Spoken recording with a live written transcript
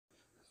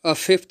A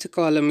fifth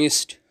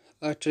columnist,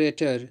 a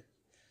traitor,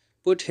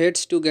 put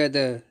heads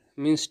together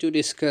means to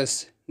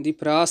discuss the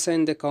pros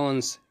and the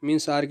cons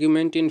means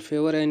argument in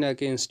favor and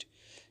against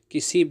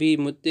किसी भी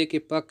मुद्दे के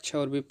पक्ष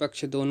और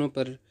विपक्ष दोनों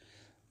पर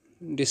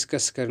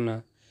डिस्कस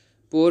करना.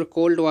 pour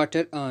cold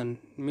water on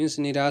means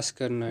निराश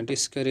करना,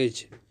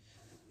 discourage.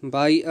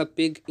 buy a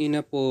pig in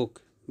a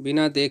poke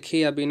बिना देखे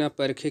या बिना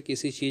परखे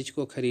किसी चीज़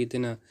को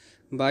खरीदना.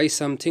 buy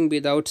something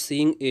without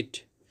seeing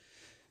it.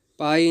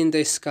 pie in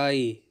the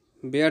sky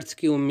व्यर्थ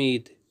की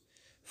उम्मीद,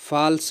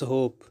 false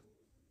hope.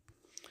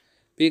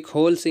 pick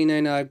holes in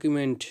an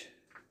argument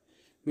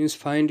means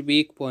find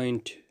weak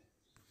point.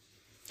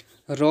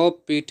 rob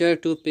Peter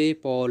to pay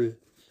Paul,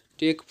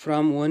 take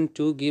from one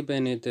to give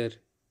another.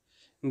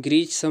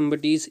 grease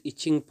somebody's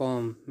itching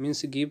palm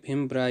means give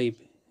him bribe,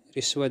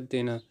 रिश्वत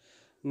देना.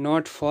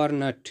 not for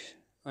nut,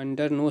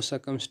 under no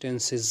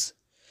circumstances.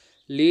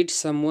 lead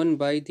someone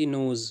by the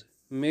nose,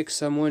 make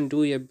someone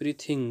do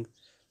everything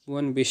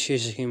one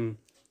wishes him.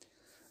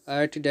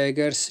 at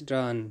daggers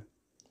drawn,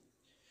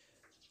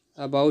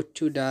 about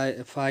to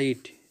die,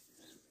 fight,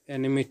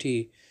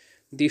 enmity.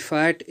 the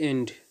fat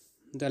end,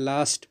 the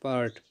last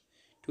part.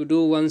 to do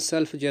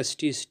oneself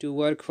justice, to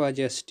work for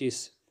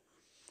justice.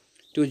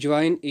 to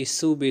join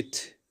issue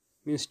with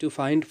means to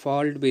find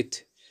fault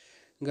with,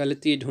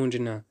 गलती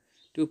ढूंढना.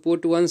 to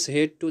put one's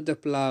head to the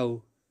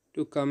plow,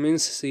 to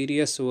commence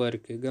serious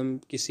work,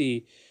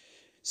 किसी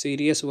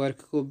serious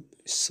work को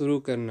शुरू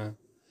करना.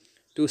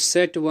 to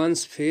set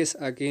one's face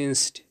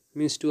against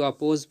means to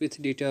oppose with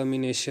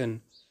determination,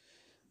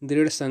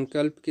 दृढ़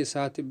संकल्प के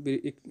साथ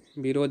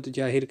विरोध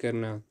जाहिर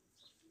करना.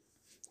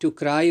 to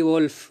cry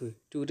wolf,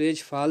 to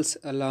raise false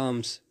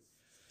alarms.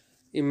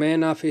 a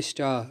man of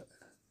star,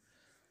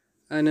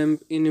 an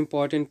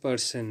unimportant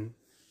person.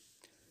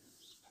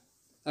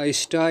 a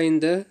star in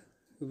the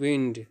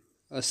wind,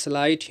 a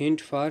slight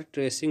hint for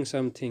tracing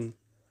something.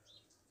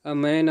 a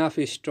man of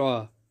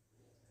straw,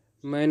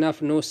 man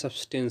of no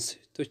substance,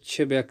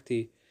 तुच्छ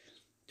व्यक्ति.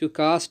 to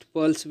cast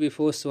pearls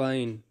before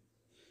swine,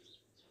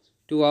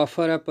 to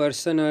offer a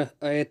person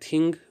a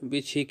thing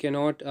which he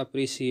cannot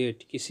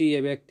appreciate, किसी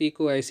व्यक्ति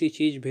को ऐसी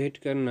चीज़ भेंट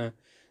करना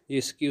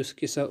जिसकी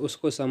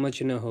उसको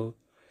समझ न हो.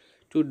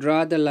 to draw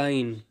the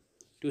line,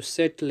 to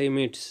set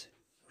limits,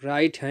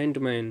 right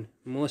hand man,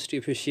 most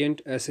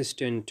efficient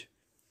assistant.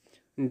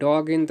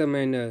 dog in the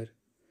manner,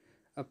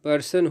 a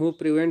person who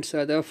prevents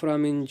other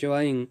from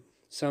enjoying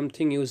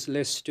something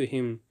useless to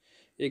him,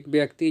 एक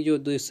व्यक्ति जो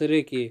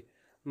दूसरे के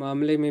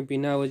मामले में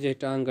बिना वजह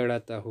टांग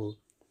अड़ाता हो.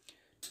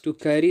 to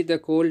carry the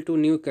coal to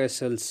new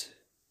castles,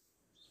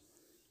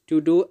 to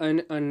do an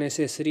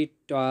unnecessary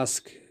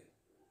task,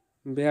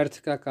 व्यर्थ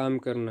का काम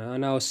करना,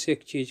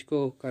 अनावश्यक चीज़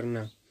को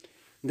करना.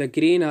 the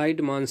green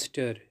eyed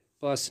monster,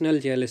 personal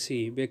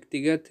jealousy,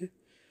 व्यक्तिगत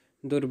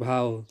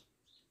दुर्भाव.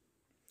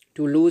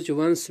 to lose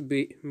one's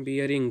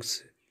bearings,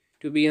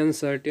 to be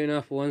uncertain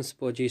of one's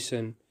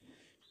position.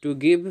 to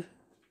give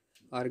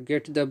or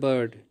get the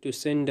bird, to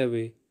send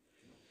away.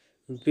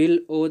 will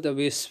o' the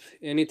wisp,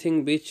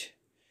 anything which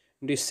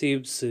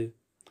deceives.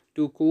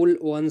 to cool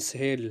one's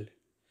heel,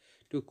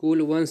 to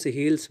cool one's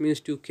heels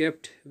means to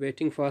kept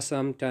waiting for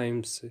some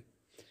times.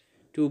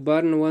 to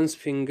burn one's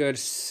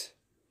fingers,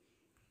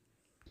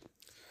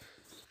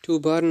 to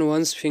burn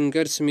one's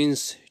fingers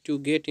means to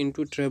get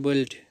into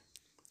trouble.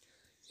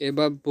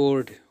 above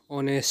board,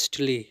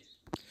 honestly.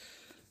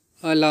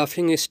 a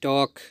laughing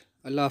stock,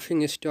 a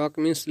laughing stock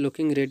means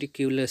looking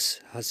ridiculous,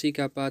 हंसी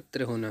का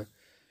पात्र होना.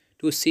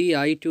 to see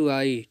eye to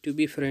eye, to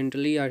be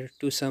friendly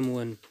to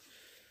someone.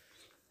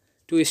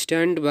 to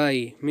stand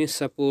by means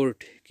support,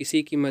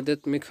 किसी की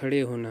मदद में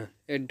खड़े होना.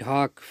 a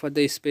dark, for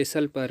the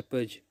special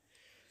purpose.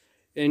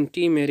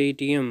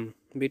 anti-meridium,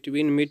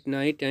 between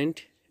midnight and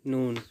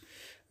noon,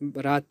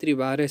 रात्रि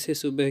 12 से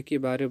सुबह के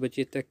 12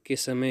 बजे तक के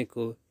समय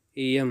को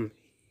एम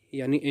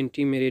यानी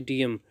anti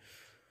meridiem.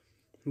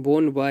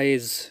 Bone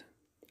wise,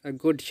 a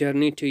good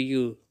journey to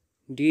you.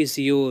 Ds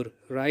your,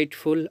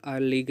 rightful are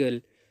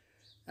legal.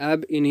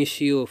 एब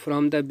इनिशियो,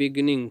 फ्रॉम द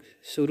बिगिनिंग,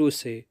 शुरू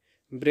से.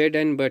 Bread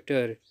and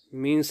butter,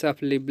 means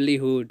of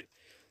livelihood,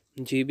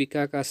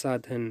 जीविका का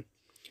साधन.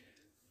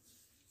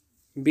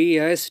 B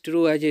as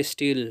true as a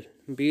steel,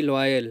 be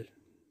loyal.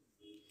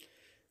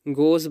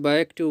 goes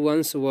back to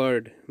one's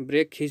word,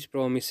 break his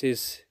promises,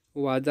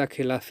 वादा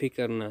खिलाफी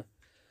करना.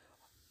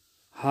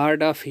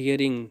 hard of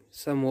hearing,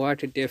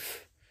 somewhat deaf,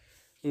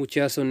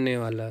 ऊंचा सुनने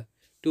वाला.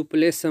 to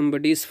play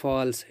somebody's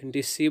false,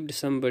 deceived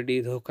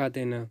somebody, धोखा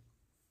देना.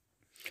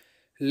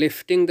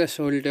 lifting the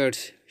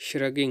shoulders,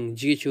 shrugging,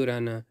 जी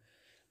चुराना.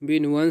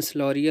 win one's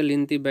laurel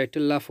in the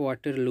battle of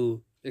Waterloo,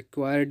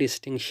 acquire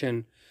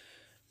distinction.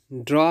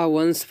 draw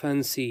one's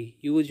fancy,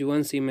 use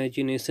one's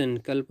imagination,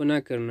 कल्पना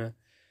करना.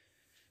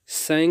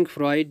 sang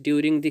Freud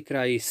during the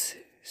crisis,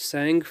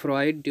 sang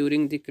Freud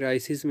during the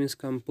crisis means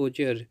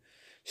composure,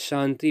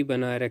 शांति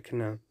बनाए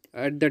रखना.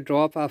 at the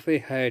drop of a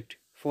hat,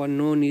 for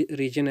no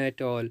reason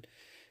at all,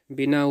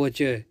 बिना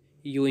वजह,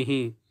 यूं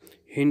ही.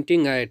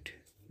 hinting at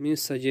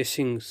means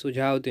suggesting,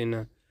 सुझाव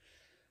देना.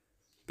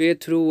 pay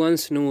through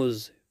one's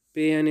nose,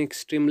 pay an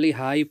extremely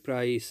high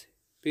price,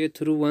 पे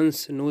through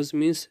once knows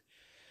means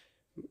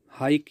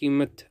high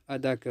कीमत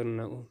अदा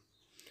करना हो।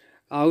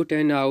 आउट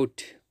एंड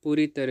आउट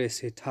पूरी तरह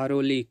से,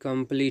 थारोली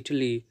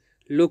कम्प्लीटली,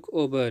 लुक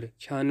ओवर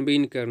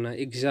छानबीन करना,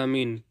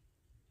 एग्जामिन।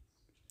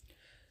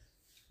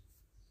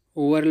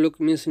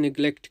 ओवरलुक मीन्स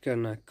निगलेक्ट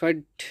करना।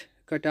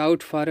 Cut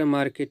out for a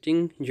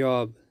marketing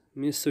job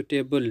means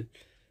suitable,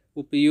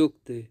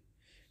 उपयुक्त।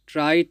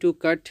 Try to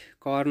cut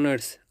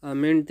corners,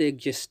 amend the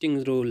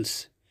existing rules,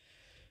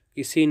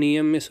 किसी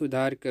नियम में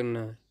सुधार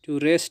करना। To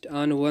rest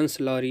on once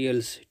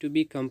laurels, to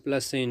be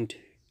कंप्लासेंट,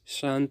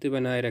 शांति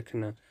बनाए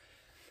रखना।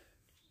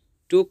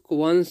 टुक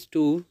once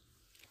to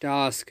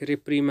task,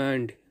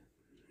 रिप्रीमैंड,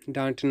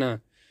 डांटना।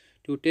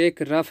 To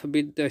take rough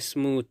with the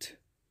smooth,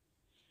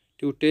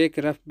 to take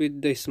rough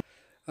with the smooth,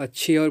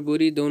 अच्छी और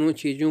बुरी दोनों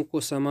चीज़ों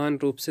को समान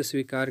रूप से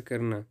स्वीकार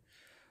करना।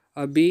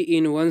 अबी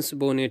इन once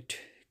bonnet,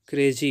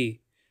 crazy.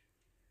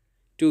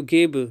 To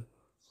give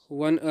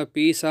one a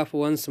piece of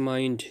once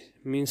mind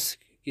means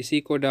किसी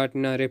को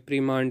डांटना,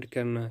 रिप्रीमांड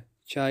करना।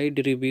 चाइल्ड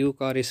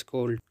रिब्यूक और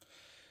scold.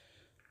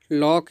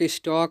 Lock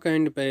stock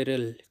and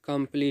barrel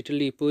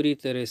completely पूरी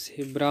तरह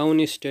से।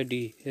 ब्राउन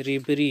स्टडी,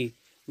 रिबरी,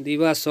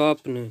 दीवा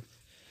स्वप्न।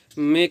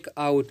 मेक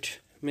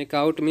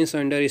आउट मीन्स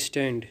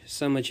अंडरस्टैंड,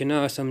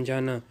 समझना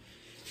समझाना।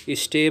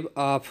 स्टेप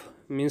ऑफ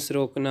मीन्स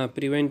रोकना,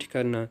 प्रिवेंट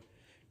करना।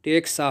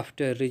 टेक्स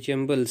आफ्टर,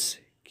 रिजेंबल्स,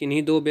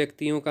 किन्हीं दो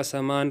व्यक्तियों का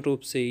समान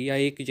रूप से या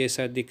एक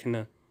जैसा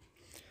दिखना।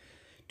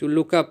 टू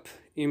लुक अप,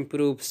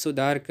 इम्प्रूव,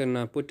 सुधार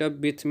करना। पुट अप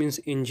विथ मीन्स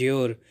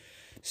इंज्योर,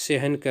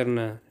 सहन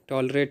करना,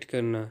 टॉलरेट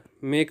करना।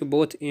 Make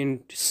both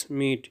ends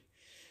meet,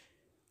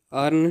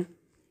 earn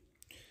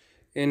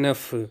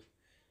enough.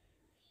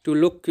 To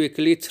look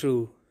quickly through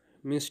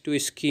means to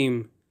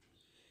scheme.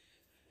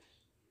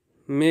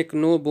 Make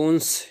no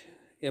bones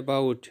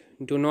about,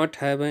 do not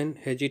have an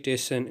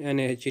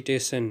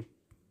hesitation.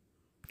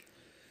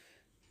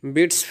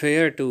 Bids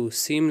fair to,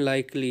 seem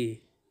likely.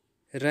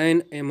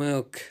 Ran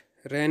amok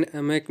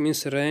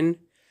means ran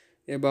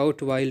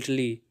about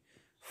wildly.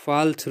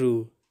 Fall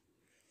through,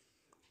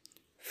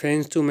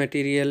 fence to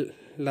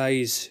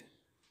materialize.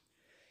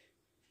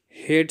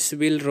 Heads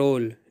will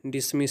roll,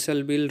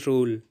 dismissal will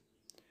rule.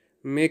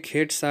 Make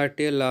heads or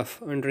tail of,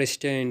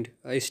 understand.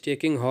 A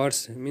stalking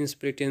horse means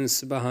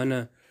pretense,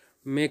 bahana.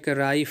 Make a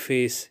राई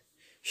face,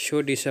 show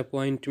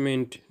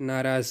disappointment,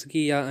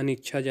 नाराज़गी या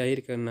अनिच्छा जाहिर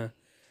करना।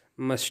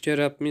 Muster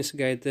up means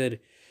gather,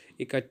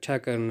 इकट्ठा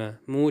करना।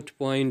 मूट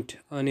point,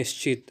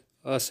 अनिश्चित,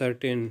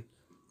 ascertain.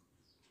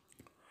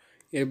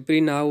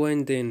 Every now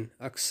and then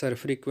अक्सर,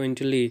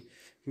 frequently.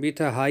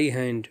 With a high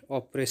hand,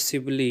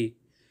 ऑप्रेसिवली।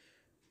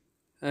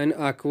 N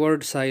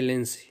awkward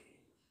silence,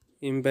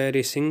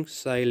 embarrassing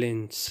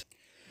silence.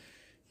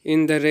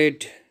 In the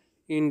red,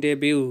 in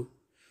debut,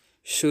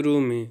 शुरू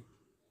में।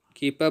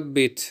 Keep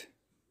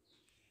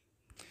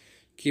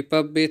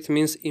up with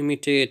means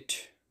imitate,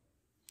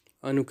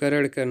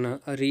 अनुकरण करना।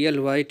 A real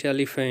white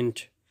elephant,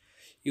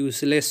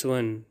 useless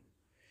one.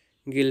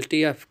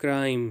 Guilty of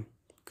crime,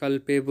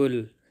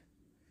 culpable.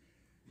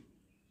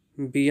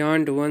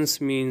 Beyond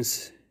once means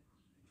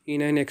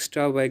in an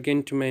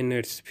एक्स्ट्रावैगेंट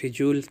manners,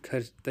 फिजूल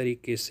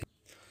तरीके से।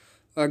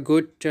 A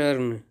good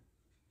turn,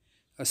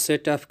 a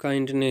set of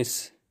kindness.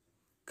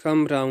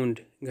 Come round,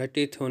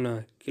 घटित होना।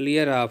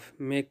 Clear of,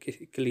 make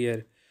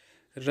clear.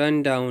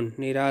 Run down,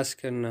 निराश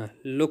करना।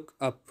 Look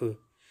up,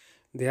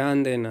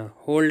 ध्यान देना।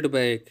 Hold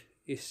back,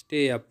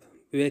 stay up,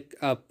 wake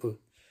up,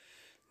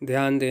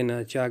 ध्यान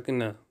देना,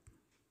 जागना।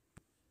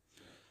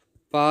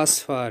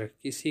 पास फॉर,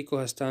 किसी को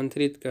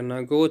हस्तांतरित करना।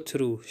 गो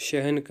थ्रू,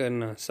 सहन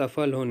करना,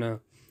 सफल होना।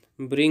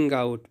 ब्रिंग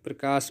आउट,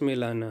 प्रकाश में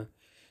लाना,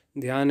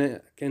 ध्यान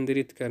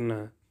केंद्रित करना,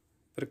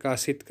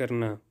 प्रकाशित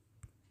करना।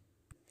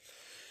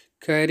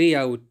 कैरी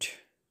आउट,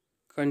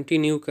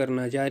 कंटिन्यू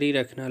करना, जारी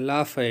रखना।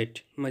 लाफ एट,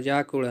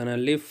 मजाक उड़ाना।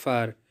 लिव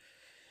फॉर,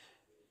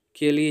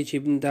 के लिए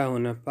जिंदा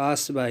होना।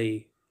 पास बाई,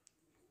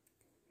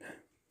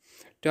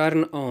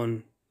 टर्न ऑन,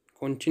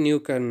 कंटिन्यू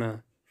करना।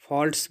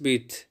 फॉल्ट्स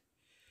विथ,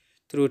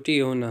 त्रुटि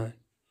होना।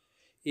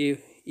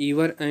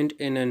 ईवर and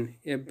एनन,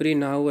 every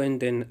now and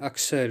then,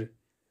 अक्सर।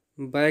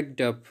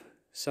 Backed up,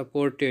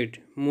 supported.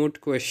 Mood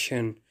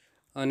question,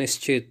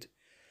 अनिश्चित।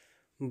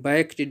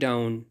 Backed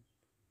down,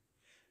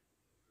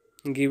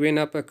 given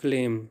up a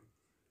claim,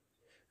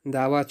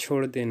 दावा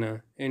छोड़ देना।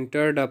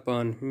 Entered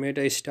upon, made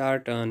a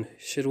start on,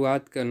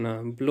 शुरुआत करना।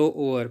 Blow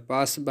over,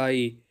 pass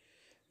by,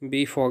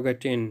 B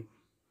फॉरगटेन।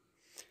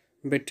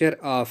 Better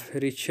of,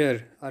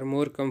 richer और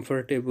मोर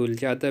कंफर्टेबल,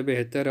 ज़्यादा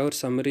बेहतर और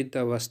समृद्ध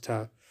अवस्था।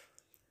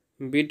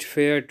 Bid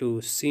fair to,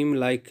 seam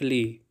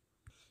likely.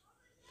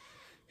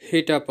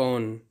 Hit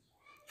upon,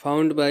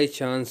 found by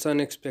chance,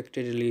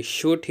 unexpectedly.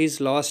 Shoot his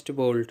last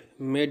bolt,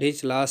 made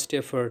his last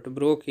effort,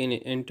 broke in,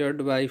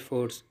 entered by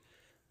force.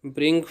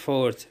 Bring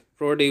fourth,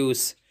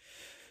 produce.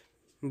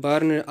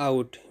 burn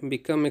out,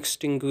 become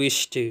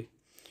extinguished,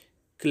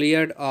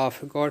 cleared off,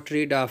 got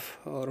rid of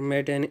or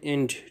made an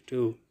end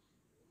to.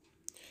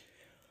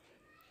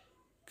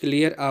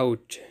 Clear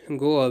out,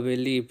 go away,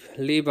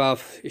 leave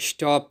off,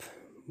 stop,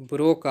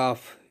 broke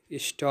off,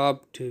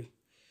 stopped.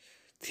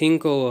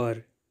 Think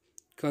over,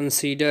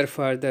 consider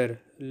further,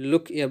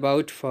 look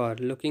about for,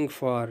 looking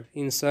for,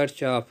 in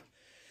search of,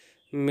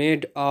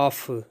 made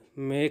off,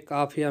 make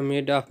off या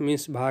made off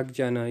means भाग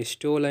जाना,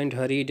 stole and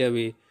hurried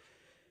away,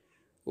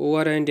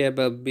 over and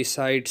above,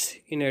 besides,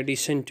 in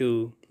addition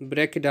to,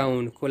 break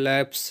down,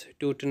 collapse,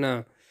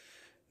 टूटना,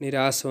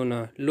 निराश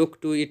होना, look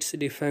to its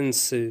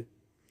defense,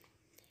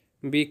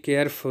 be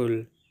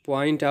careful,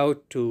 point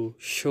out to,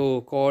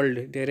 show,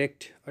 called,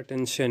 direct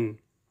attention,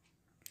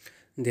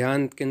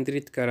 ध्यान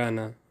केंद्रित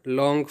कराना,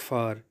 long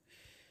for,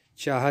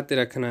 चाहत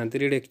रखना,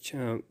 दृढ़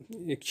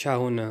इच्छा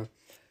होना,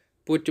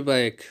 पुट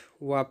बैक,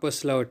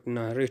 वापस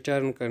लौटना,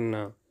 रिटर्न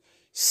करना,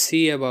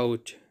 see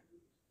about,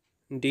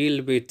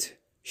 deal with,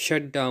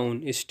 shut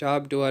down,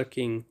 stopped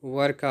working,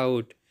 work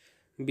out,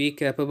 be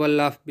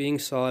capable of being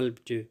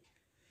solved,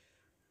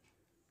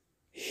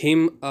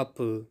 him up,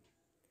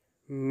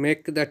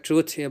 make the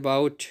truth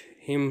about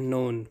him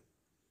known,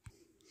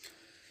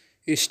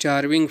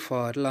 starving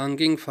for,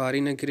 longing for,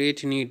 in a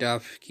great need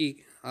of, की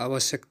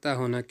आवश्यकता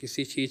होना,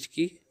 किसी चीज़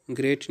की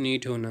great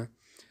need होना,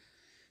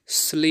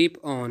 sleep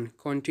on,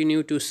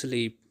 continue to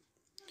sleep,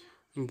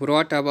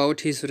 brought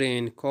about his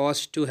reign,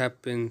 caused to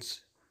happen,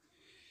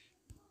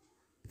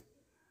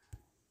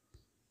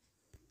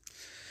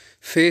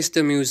 face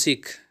the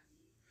music,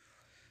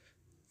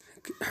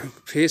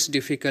 face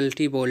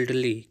difficulty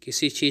boldly,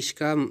 किसी चीज़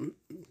का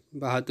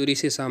बहादुरी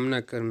से सामना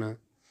करना,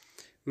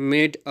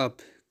 made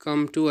up,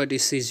 come to a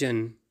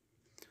decision,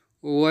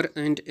 over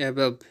and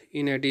above,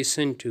 in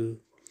addition to,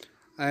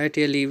 at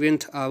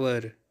 11th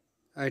hour,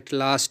 at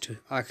last,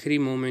 आखिरी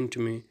moment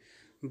में,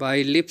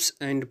 by leaps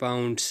and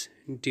bounds,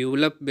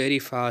 develop very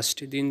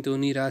fast, दिन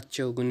दूनी रात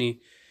चौगुनी,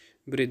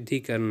 वृद्धि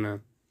करना.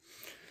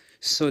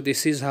 So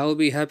this is how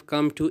we have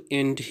come to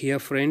end here,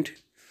 friend,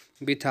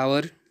 with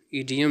our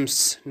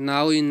idioms.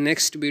 Now in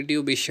next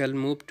video we shall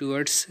move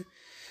towards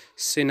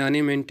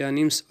synonym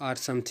antonyms or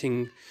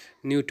something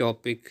new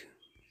topic.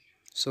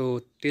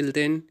 So till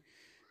then,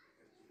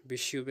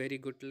 wish you very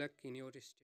good luck in your study.